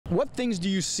What things do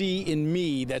you see in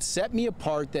me that set me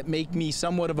apart, that make me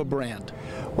somewhat of a brand?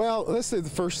 Well, let's say the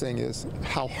first thing is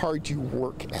how hard you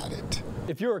work at it.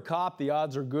 If you're a cop, the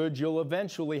odds are good you'll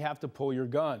eventually have to pull your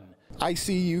gun. I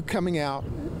see you coming out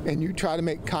and you try to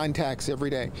make contacts every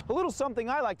day. A little something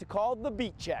I like to call the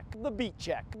beat check, the beat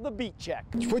check, the beat check.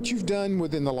 What you've done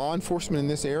within the law enforcement in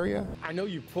this area I know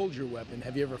you pulled your weapon.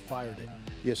 Have you ever fired it?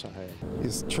 Yes, I have.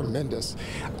 is tremendous.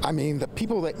 I mean, the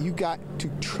people that you got to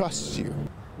trust you.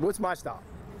 What's my style?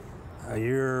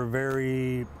 You're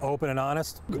very open and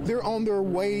honest. They're on their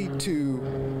way to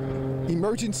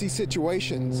emergency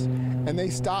situations and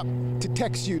they stop to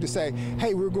text you to say,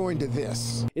 hey, we're going to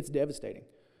this. It's devastating.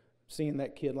 Seeing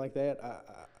that kid like that,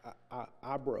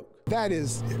 I broke. That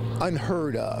is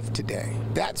unheard of today.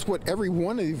 That's what every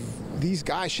one of these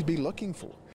guys should be looking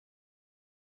for.